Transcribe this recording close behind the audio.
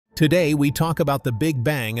Today, we talk about the Big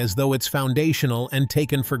Bang as though it's foundational and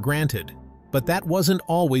taken for granted, but that wasn't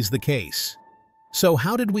always the case. So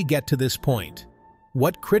how did we get to this point?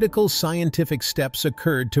 What critical scientific steps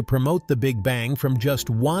occurred to promote the Big Bang from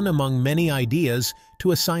just one among many ideas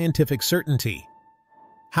to a scientific certainty?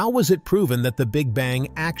 How was it proven that the Big Bang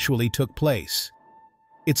actually took place?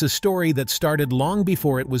 It's a story that started long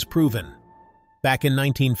before it was proven. Back in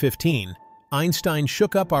 1915, Einstein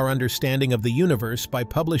shook up our understanding of the universe by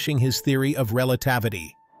publishing his theory of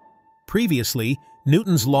relativity. Previously,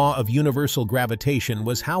 Newton's law of universal gravitation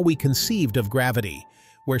was how we conceived of gravity,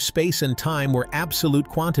 where space and time were absolute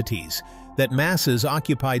quantities, that masses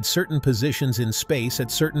occupied certain positions in space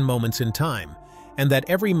at certain moments in time, and that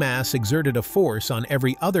every mass exerted a force on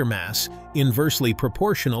every other mass inversely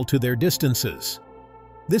proportional to their distances.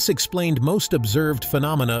 This explained most observed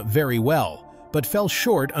phenomena very well, but fell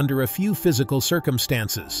short under a few physical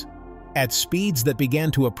circumstances. At speeds that began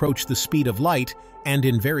to approach the speed of light, and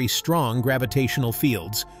in very strong gravitational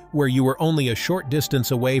fields, where you were only a short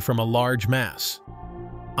distance away from a large mass.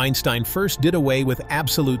 Einstein first did away with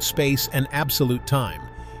absolute space and absolute time,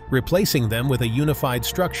 replacing them with a unified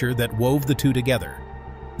structure that wove the two together,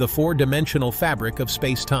 the four-dimensional fabric of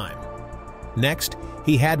space-time. Next,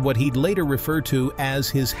 he had what he'd later refer to as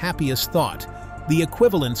his happiest thought, the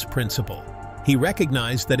equivalence principle. He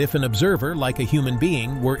recognized that if an observer, like a human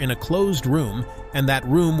being, were in a closed room and that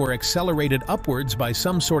room were accelerated upwards by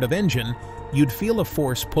some sort of engine, you'd feel a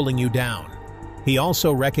force pulling you down. He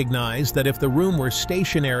also recognized that if the room were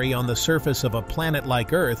stationary on the surface of a planet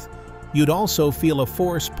like Earth, you'd also feel a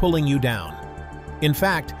force pulling you down. In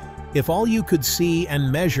fact, if all you could see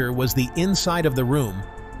and measure was the inside of the room,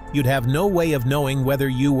 you'd have no way of knowing whether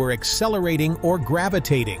you were accelerating or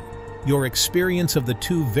gravitating. Your experience of the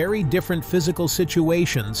two very different physical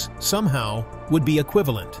situations, somehow, would be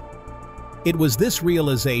equivalent. It was this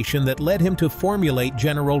realization that led him to formulate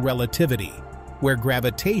general relativity, where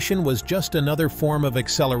gravitation was just another form of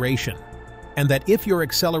acceleration, and that if your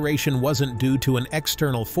acceleration wasn't due to an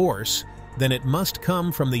external force, then it must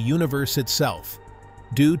come from the universe itself,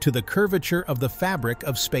 due to the curvature of the fabric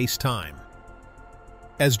of space-time.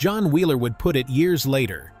 As John Wheeler would put it years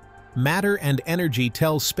later, matter and energy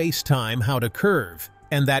tell space-time how to curve,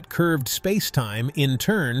 and that curved space-time, in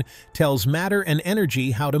turn, tells matter and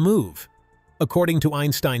energy how to move. According to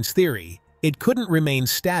Einstein's theory, it couldn't remain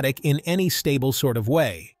static in any stable sort of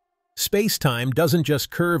way. Space-time doesn't just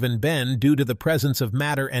curve and bend due to the presence of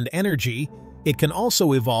matter and energy, it can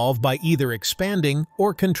also evolve by either expanding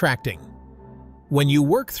or contracting. When you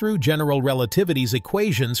work through general relativity's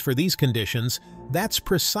equations for these conditions, that's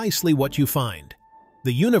precisely what you find.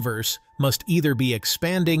 The universe must either be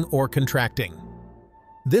expanding or contracting.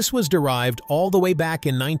 This was derived all the way back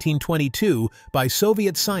in 1922 by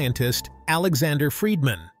Soviet scientist Alexander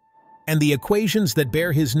Friedmann, and the equations that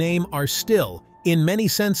bear his name are still, in many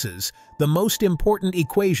senses, the most important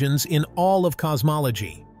equations in all of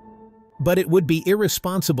cosmology. But it would be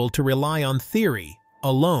irresponsible to rely on theory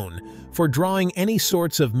alone for drawing any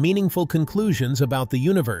sorts of meaningful conclusions about the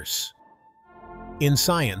universe. In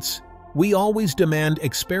science, we always demand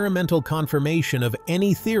experimental confirmation of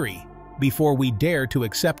any theory before we dare to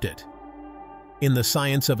accept it. In the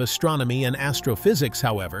science of astronomy and astrophysics,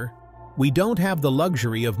 however, we don't have the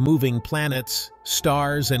luxury of moving planets,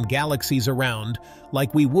 stars, and galaxies around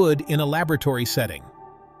like we would in a laboratory setting.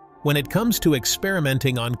 When it comes to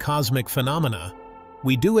experimenting on cosmic phenomena,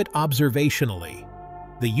 we do it observationally.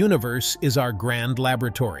 The universe is our grand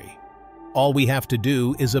laboratory. All we have to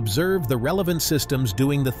do is observe the relevant systems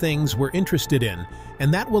doing the things we're interested in,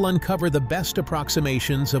 and that will uncover the best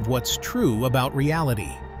approximations of what's true about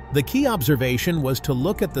reality. The key observation was to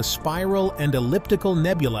look at the spiral and elliptical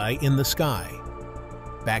nebulae in the sky.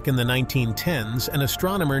 Back in the 1910s, an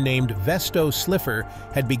astronomer named Vesto Slipher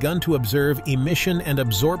had begun to observe emission and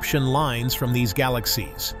absorption lines from these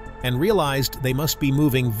galaxies, and realized they must be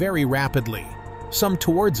moving very rapidly, some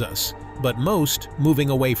towards us, but most moving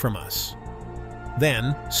away from us.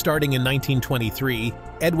 Then, starting in 1923,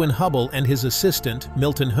 Edwin Hubble and his assistant,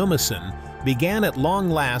 Hubble-Humason, began at long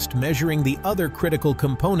last measuring the other critical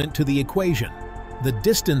component to the equation, the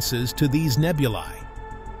distances to these nebulae.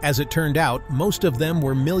 As it turned out, most of them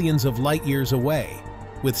were millions of light-years away,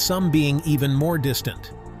 with some being even more distant.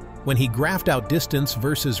 When he graphed out distance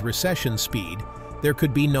versus recession speed, there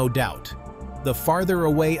could be no doubt. The farther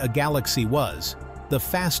away a galaxy was, the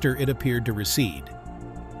faster it appeared to recede.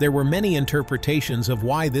 There were many interpretations of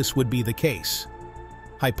why this would be the case.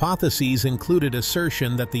 Hypotheses included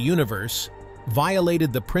assertion that the universe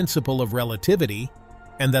violated the principle of relativity,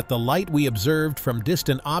 and that the light we observed from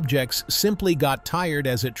distant objects simply got tired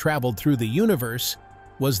as it traveled through the universe,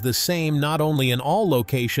 was the same not only in all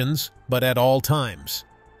locations, but at all times.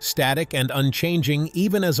 Static and unchanging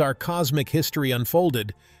even as our cosmic history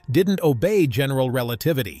unfolded, didn't obey general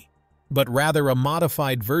relativity, but rather a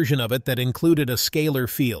modified version of it that included a scalar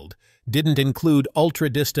field, didn't include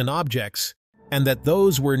ultra-distant objects, and that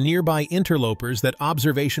those were nearby interlopers that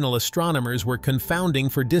observational astronomers were confounding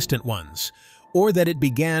for distant ones, or that it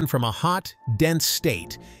began from a hot, dense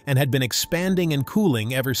state and had been expanding and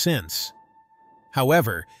cooling ever since.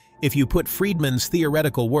 However, if you put Friedmann's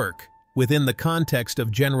theoretical work within the context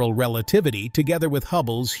of general relativity together with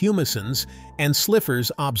Hubble's, Humason's, and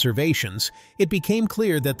Slipher's observations, it became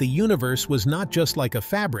clear that the universe was not just like a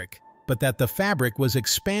fabric, but that the fabric was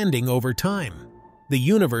expanding over time. The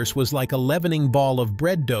universe was like a leavening ball of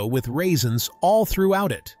bread dough with raisins all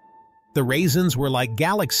throughout it. The raisins were like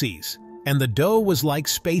galaxies, and the dough was like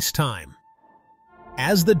space-time.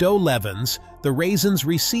 As the dough leavens, the raisins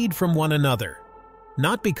recede from one another,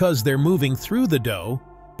 not because they're moving through the dough,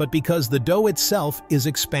 but because the dough itself is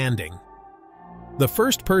expanding. The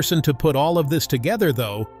first person to put all of this together,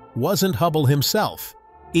 though, wasn't Hubble himself,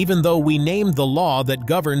 even though we named the law that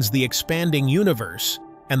governs the expanding universe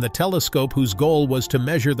and the telescope whose goal was to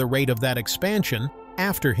measure the rate of that expansion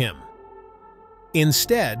after him.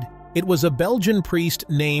 Instead, it was a Belgian priest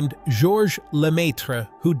named Georges Lemaitre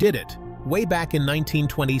who did it, way back in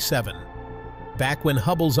 1927, back when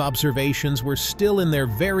Hubble's observations were still in their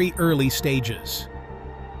very early stages.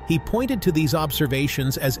 He pointed to these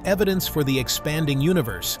observations as evidence for the expanding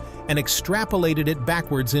universe and extrapolated it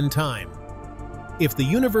backwards in time. If the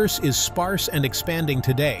universe is sparse and expanding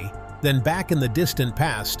today, then back in the distant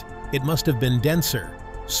past, it must have been denser,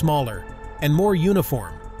 smaller, and more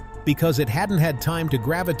uniform, because it hadn't had time to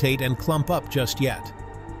gravitate and clump up just yet.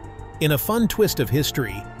 In a fun twist of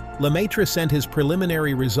history, Lemaitre sent his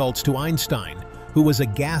preliminary results to Einstein, who was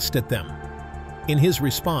aghast at them. In his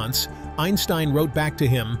response, Einstein wrote back to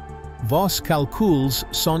him, "Vos calculs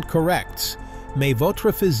sont corrects, mais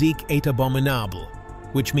votre physique est abominable,"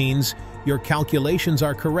 which means, your calculations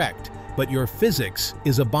are correct, but your physics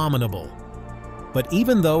is abominable. But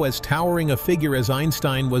even though as towering a figure as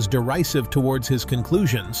Einstein was derisive towards his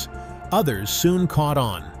conclusions, others soon caught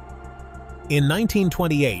on. In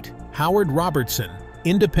 1928, Howard Robertson,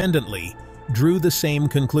 independently, drew the same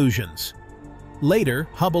conclusions. Later,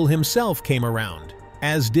 Hubble himself came around,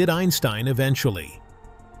 as did Einstein eventually.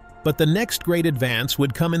 But the next great advance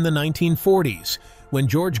would come in the 1940s, when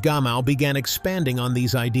George Gamow began expanding on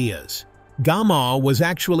these ideas. Gamow was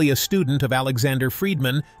actually a student of Alexander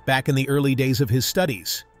Friedmann back in the early days of his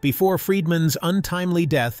studies, before Friedmann's untimely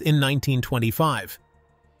death in 1925.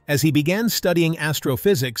 As he began studying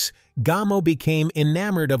astrophysics, Gamow became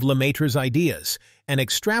enamored of Lemaitre's ideas and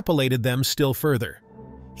extrapolated them still further.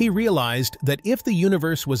 He realized that if the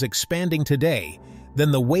universe was expanding today,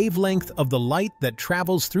 then the wavelength of the light that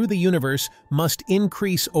travels through the universe must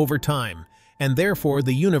increase over time, and therefore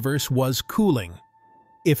the universe was cooling.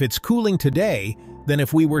 If it's cooling today, then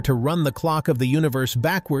if we were to run the clock of the universe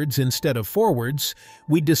backwards instead of forwards,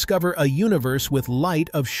 we'd discover a universe with light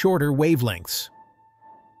of shorter wavelengths.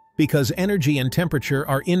 Because energy and temperature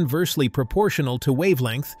are inversely proportional to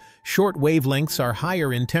wavelength, short wavelengths are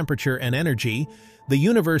higher in temperature and energy, the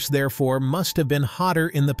universe therefore must have been hotter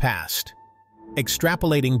in the past.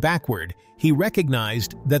 Extrapolating backward, he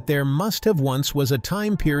recognized that there must have once was a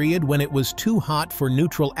time period when it was too hot for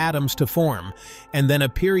neutral atoms to form, and then a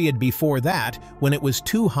period before that when it was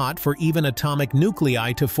too hot for even atomic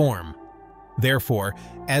nuclei to form. Therefore,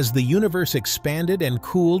 as the universe expanded and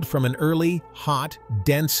cooled from an early, hot,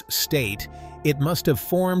 dense state, it must have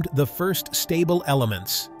formed the first stable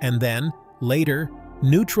elements, and then, later,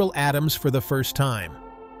 neutral atoms for the first time.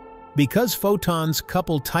 Because photons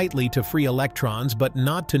couple tightly to free electrons but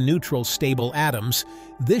not to neutral stable atoms,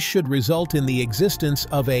 this should result in the existence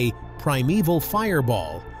of a primeval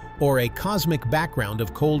fireball, or a cosmic background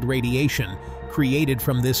of cold radiation created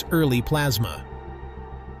from this early plasma.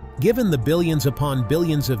 Given the billions upon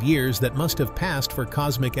billions of years that must have passed for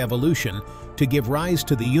cosmic evolution to give rise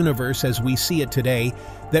to the universe as we see it today,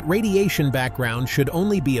 that radiation background should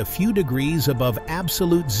only be a few degrees above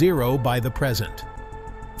absolute zero by the present.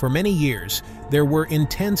 For many years, there were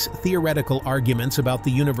intense theoretical arguments about the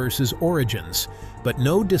universe's origins, but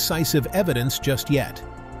no decisive evidence just yet.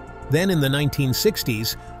 Then in the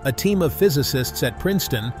 1960s, a team of physicists at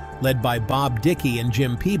Princeton, led by Bob Dickey and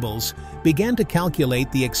Jim Peebles, began to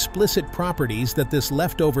calculate the explicit properties that this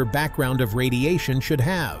leftover background of radiation should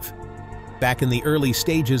have. Back in the early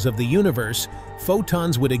stages of the universe,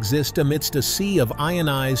 photons would exist amidst a sea of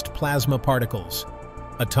ionized plasma particles,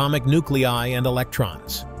 atomic nuclei and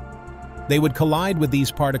electrons. They would collide with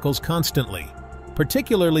these particles constantly,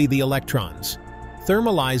 particularly the electrons,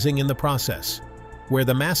 thermalizing in the process, where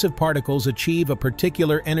the massive particles achieve a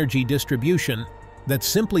particular energy distribution that's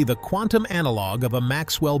simply the quantum analog of a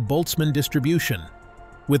Maxwell-Boltzmann distribution,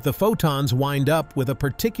 with the photons wind up with a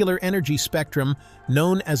particular energy spectrum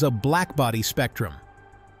known as a blackbody spectrum.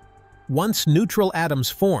 Once neutral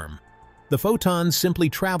atoms form, the photons simply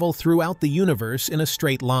travel throughout the universe in a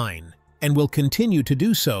straight line, and will continue to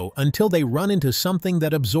do so until they run into something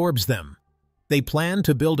that absorbs them. They plan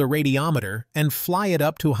to build a radiometer and fly it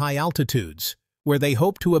up to high altitudes, where they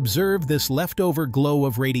hope to observe this leftover glow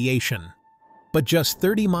of radiation. But just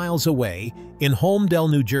 30 miles away, in Holmdel,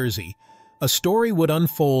 New Jersey, a story would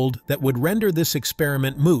unfold that would render this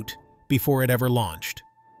experiment moot before it ever launched.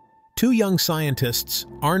 Two young scientists,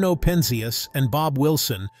 Arno Penzias and Bob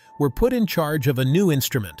Wilson, were put in charge of a new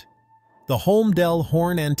instrument, the Holmdel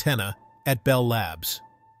Horn Antenna at Bell Labs.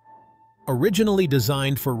 Originally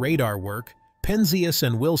designed for radar work, Penzias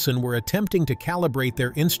and Wilson were attempting to calibrate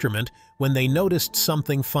their instrument when they noticed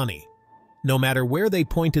something funny. No matter where they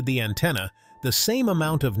pointed the antenna, the same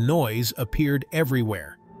amount of noise appeared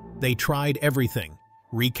everywhere. They tried everything,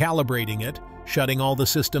 recalibrating it, shutting all the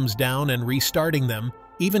systems down and restarting them,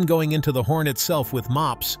 even going into the horn itself with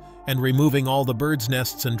mops and removing all the birds'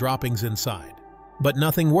 nests and droppings inside. But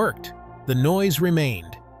nothing worked. The noise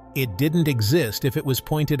remained. It didn't exist if it was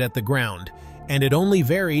pointed at the ground, and it only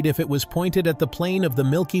varied if it was pointed at the plane of the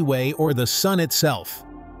Milky Way or the Sun itself.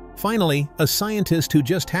 Finally, a scientist who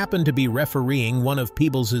just happened to be refereeing one of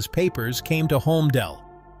Peebles's papers came to Holmdel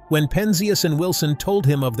when Penzias and Wilson told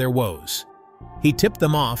him of their woes. He tipped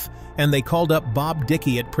them off, and they called up Bob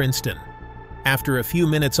Dickey at Princeton. After a few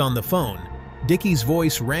minutes on the phone, Dickey's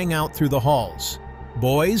voice rang out through the halls.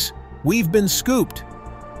 "Boys, we've been scooped!"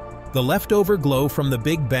 The leftover glow from the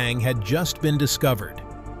Big Bang had just been discovered.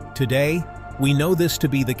 Today, we know this to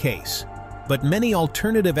be the case, but many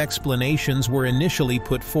alternative explanations were initially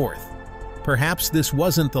put forth. Perhaps this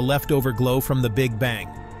wasn't the leftover glow from the Big Bang,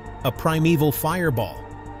 a primeval fireball.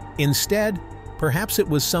 Instead, perhaps it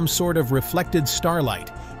was some sort of reflected starlight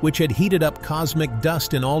which had heated up cosmic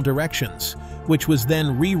dust in all directions, which was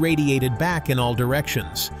then re-radiated back in all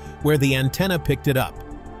directions, where the antenna picked it up.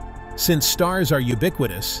 Since stars are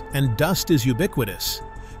ubiquitous and dust is ubiquitous,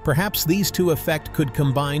 perhaps these two effects could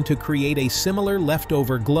combine to create a similar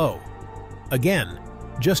leftover glow. Again,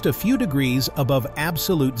 just a few degrees above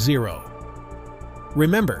absolute zero.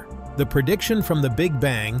 Remember, the prediction from the Big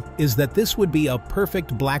Bang is that this would be a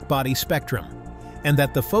perfect blackbody spectrum, and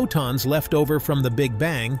that the photons left over from the Big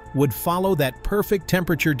Bang would follow that perfect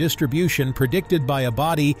temperature distribution predicted by a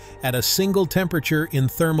body at a single temperature in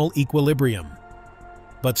thermal equilibrium.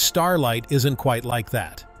 But starlight isn't quite like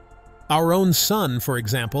that. Our own Sun, for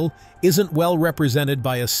example, isn't well represented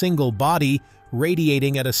by a single body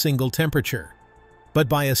radiating at a single temperature, but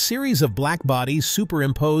by a series of black bodies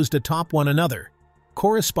superimposed atop one another,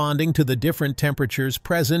 corresponding to the different temperatures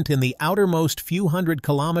present in the outermost few hundred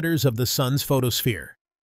kilometers of the Sun's photosphere.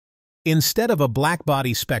 Instead of a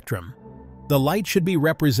blackbody spectrum, the light should be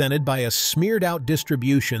represented by a smeared-out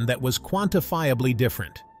distribution that was quantifiably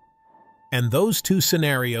different. And those two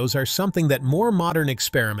scenarios are something that more modern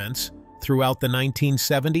experiments, throughout the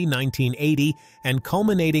 1970, 1980, and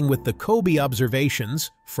culminating with the COBE observations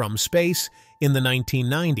from space in the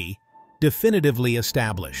 1990, definitively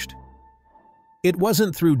established. It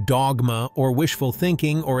wasn't through dogma or wishful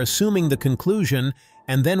thinking or assuming the conclusion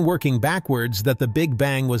and then working backwards that the Big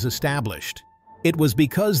Bang was established. It was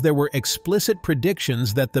because there were explicit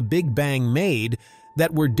predictions that the Big Bang made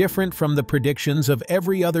that were different from the predictions of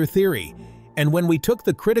every other theory, and when we took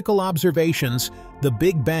the critical observations, the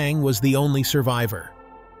Big Bang was the only survivor.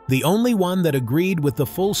 The only one that agreed with the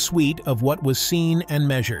full suite of what was seen and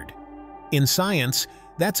measured. In science,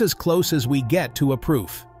 that's as close as we get to a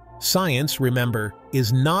proof. Science, remember,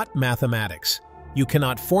 is not mathematics. You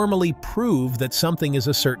cannot formally prove that something is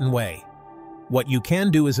a certain way. What you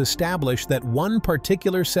can do is establish that one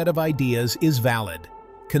particular set of ideas is valid,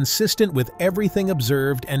 consistent with everything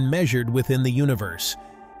observed and measured within the universe,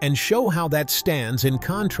 and show how that stands in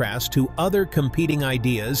contrast to other competing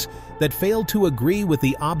ideas that fail to agree with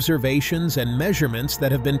the observations and measurements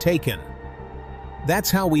that have been taken. That's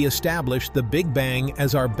how we establish the Big Bang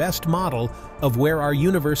as our best model of where our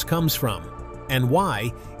universe comes from, and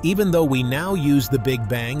why, even though we now use the Big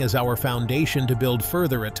Bang as our foundation to build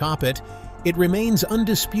further atop it, it remains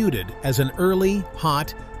undisputed as an early,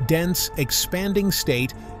 hot, dense, expanding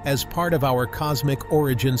state as part of our cosmic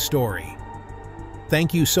origin story.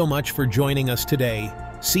 Thank you so much for joining us today.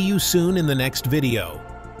 See you soon in the next video.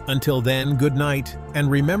 Until then, good night, and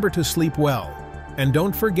remember to sleep well. And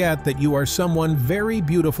don't forget that you are someone very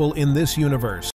beautiful in this universe.